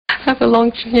have a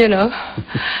long,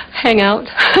 hang out.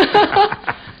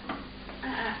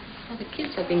 The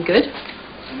kids have been good.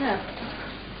 Yeah.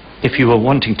 If you were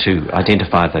wanting to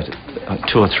identify the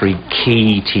 2 or 3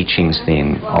 key teachings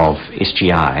then of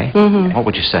SGI, what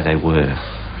would you say they were?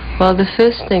 Well, the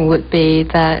first thing would be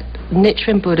that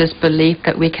Nichiren Buddhists believe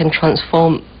that we can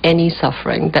transform any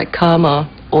suffering, that karma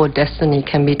or destiny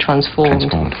can be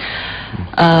transformed.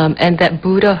 And that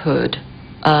Buddhahood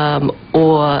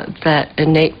or that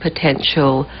innate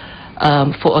potential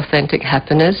for authentic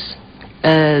happiness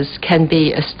can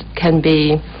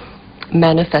be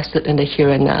manifested in the here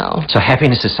and now. So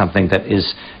happiness is something that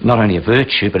is not only a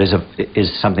virtue, but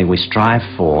is something we strive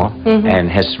for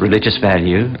and has religious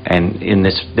value, and in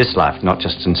this life, not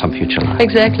just in some future life.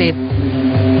 Exactly.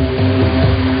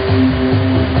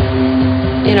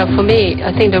 For me,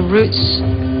 I think the roots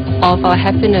of our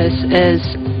happiness is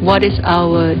what is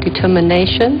our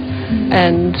determination,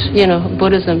 and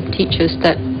Buddhism teaches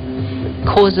that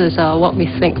causes are what we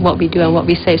think, what we do, and what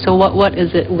we say. So what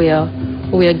is it we are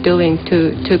doing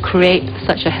to create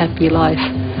such a happy life,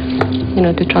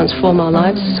 to transform our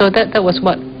lives? So that was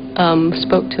what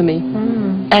spoke to me.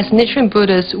 As Nichiren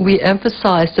Buddhists, we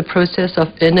emphasize the process of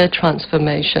inner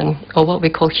transformation, or what we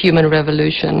call human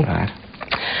revolution. Right.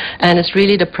 And it's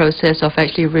really the process of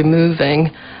actually removing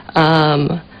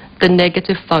the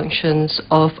negative functions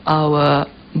of our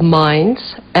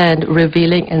minds and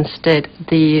revealing instead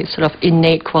the sort of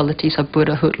innate qualities of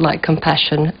Buddhahood, like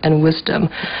compassion and wisdom.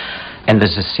 And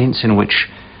there's a sense in which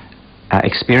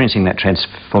experiencing that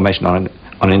transformation on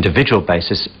an individual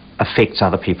basis affects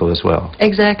other people as well.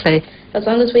 Exactly. As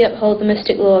long as we uphold the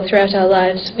mystic law throughout our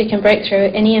lives, we can break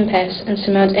through any impasse and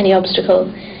surmount any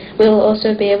obstacle. We will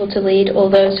also be able to lead all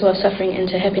those who are suffering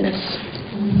into happiness.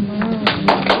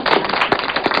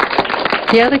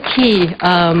 The other key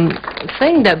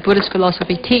thing that Buddhist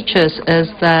philosophy teaches is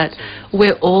that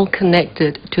we're all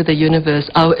connected to the universe.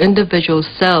 Our individual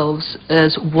selves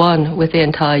is one with the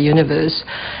entire universe.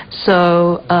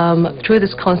 So through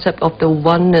this concept of the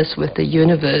oneness with the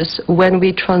universe, when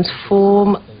we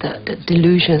transform the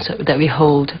delusions that we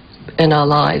hold in our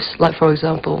lives, like for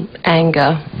example,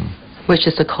 anger, which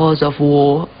is the cause of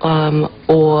war,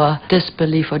 or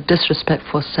disbelief or disrespect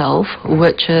for self,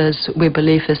 which we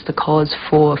believe is the cause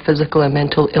for physical and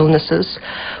mental illnesses.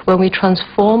 When we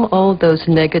transform all those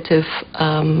negative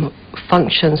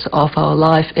functions of our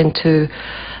life into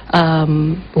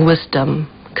wisdom,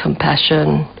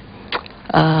 compassion,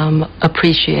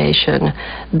 appreciation,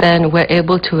 then we're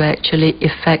able to actually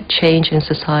effect change in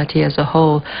society as a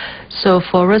whole. So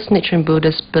for us, Nichiren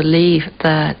Buddhists believe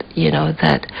that,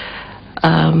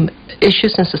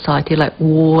 issues in society like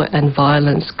war and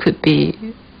violence could be,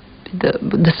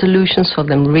 the solutions for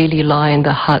them really lie in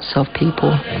the hearts of people.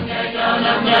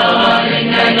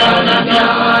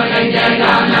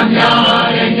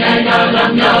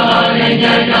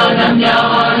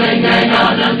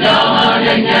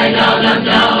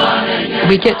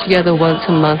 We get together once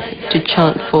a month to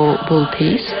chant for world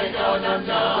peace.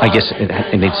 I guess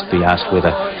it needs to be asked whether,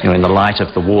 in the light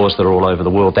of the wars that are all over the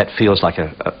world, that feels like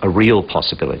a real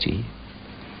possibility.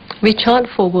 We chant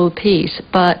for world peace,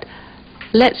 but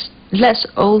let's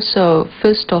also,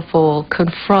 first of all,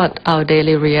 confront our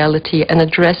daily reality and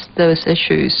address those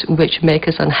issues which make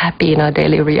us unhappy in our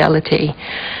daily reality.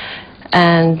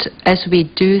 And as we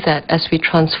do that, as we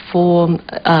transform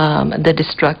the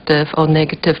destructive or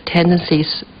negative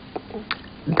tendencies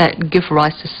that give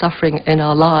rise to suffering in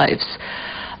our lives,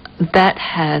 that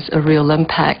has a real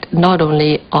impact not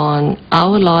only on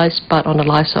our lives but on the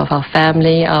lives of our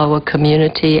family, our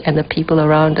community, and the people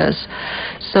around us.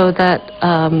 So that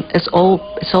it's all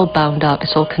bound up,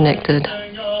 it's all connected.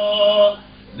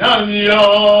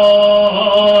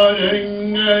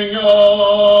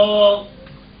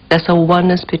 There's a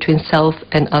oneness between self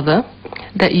and other,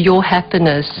 that your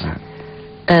happiness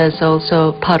is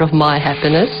also part of my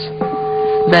happiness,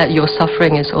 that your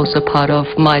suffering is also part of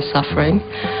my suffering.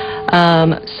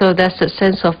 So there's a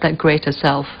sense of that greater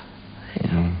self.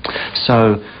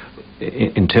 So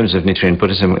in terms of Nichiren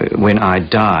Buddhism, when I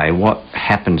die, what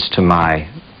happens to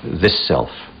this self?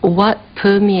 What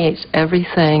permeates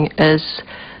everything is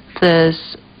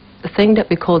this thing that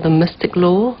we call the mystic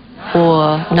law,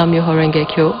 or Nam-myoho Renge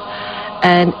Kyo,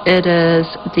 and it is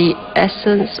the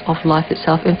essence of life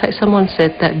itself. In fact, someone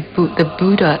said that the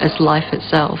Buddha is life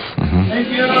itself.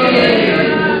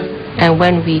 And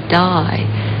when we die,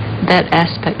 that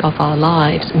aspect of our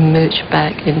lives merge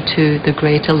back into the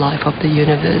greater life of the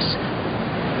universe.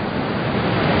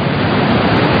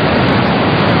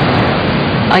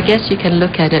 I guess you can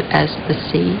look at it as the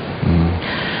sea,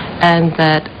 and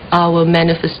that our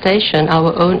manifestation,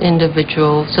 our own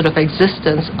individual sort of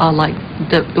existence are like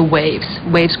the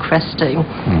waves cresting.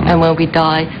 And when we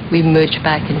die, we merge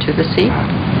back into the sea.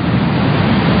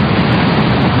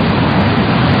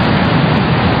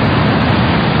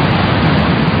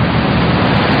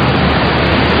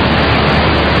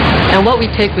 And what we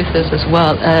take with us as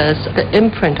well is the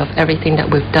imprint of everything that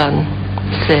we've done,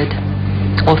 said,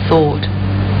 or thought.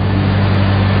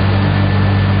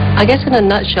 I guess in a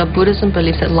nutshell, Buddhism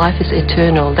believes that life is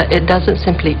eternal, that it doesn't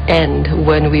simply end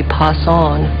when we pass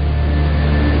on,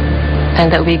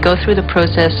 and that we go through the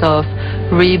process of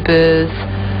rebirth,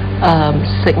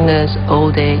 sickness,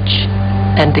 old age,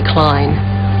 and decline,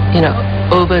 you know,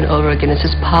 over and over again. It's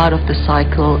just part of the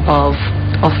cycle of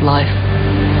life.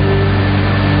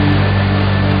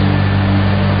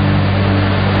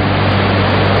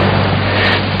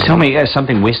 Tell me,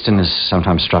 something Westerners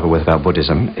sometimes struggle with about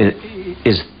Buddhism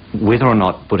is whether or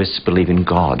not Buddhists believe in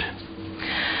God.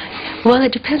 Well,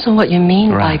 it depends on what you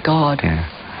mean by God.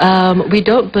 Yeah. We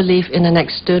don't believe in an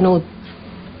external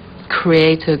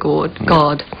creator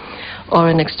God or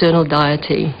an external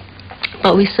deity,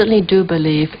 but we certainly do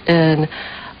believe in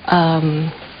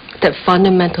that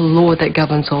fundamental law that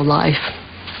governs all life,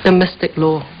 the mystic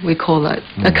law, we call it,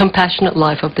 a compassionate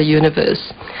life of the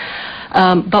universe.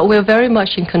 But we're very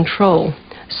much in control.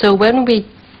 So when we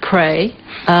pray,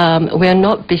 we're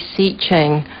not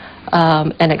beseeching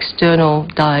an external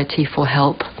deity for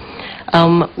help.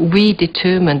 We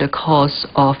determine the cause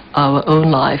of our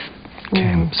own life.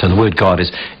 Okay. So the word God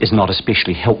is not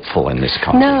especially helpful in this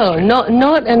context? No,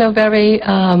 not in a very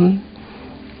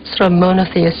sort of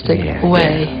monotheistic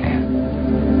way. Yeah.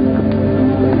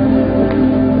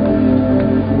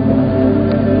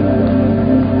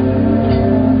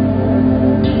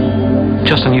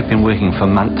 Justin, you've been working for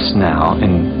months now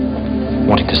in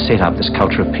wanting to set up this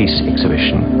Culture of Peace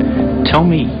exhibition. Tell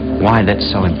me why that's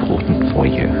so important for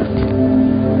you.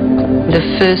 The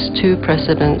first two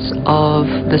presidents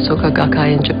of the Soka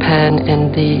Gakkai in Japan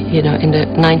in the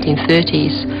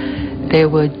 1930s, they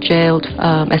were jailed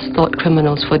as thought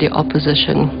criminals for their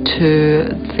opposition to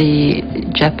the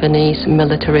Japanese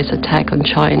military's attack on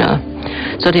China.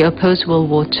 So they opposed World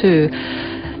War II.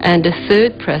 And the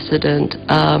third president,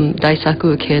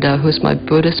 Daisaku Ikeda, who's my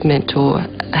Buddhist mentor,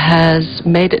 has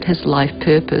made it his life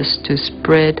purpose to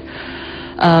spread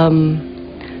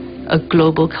a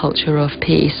global culture of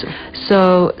peace.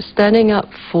 So standing up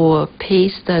for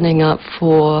peace, standing up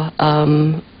for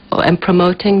and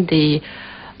promoting the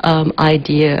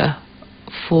idea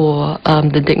for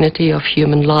the dignity of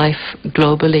human life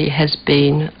globally has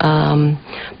been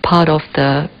part of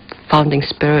the founding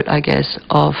spirit, I guess,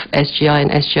 of SGI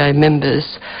and SGI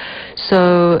members.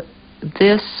 So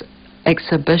this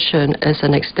exhibition is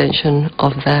an extension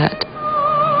of that.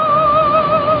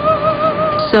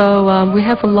 So we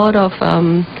have a lot of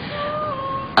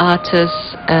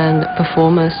artists and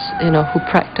performers, who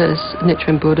practice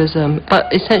Nichiren Buddhism. But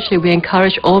essentially, we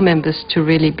encourage all members to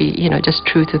really be, just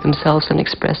true to themselves and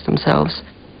express themselves.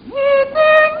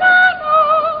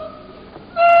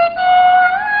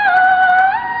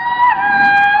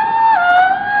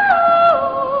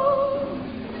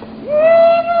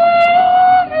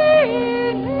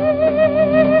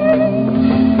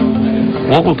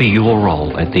 What will be your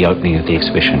role at the opening of the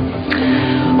exhibition?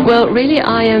 Well, really,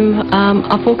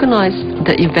 I've organised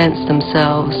the events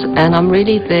themselves, and I'm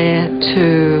really there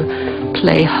to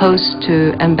play host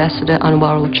to Ambassador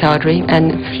Anwarul Chowdhury,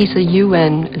 and he's a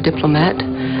UN diplomat.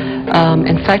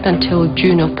 In fact, until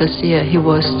June of this year, he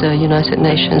was the United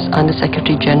Nations Under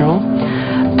Secretary General,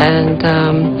 and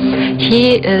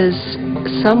he is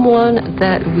someone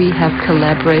that we have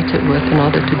collaborated with in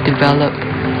order to develop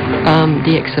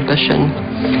the exhibition.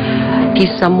 He's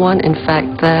someone, in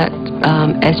fact, that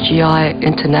SGI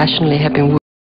internationally have been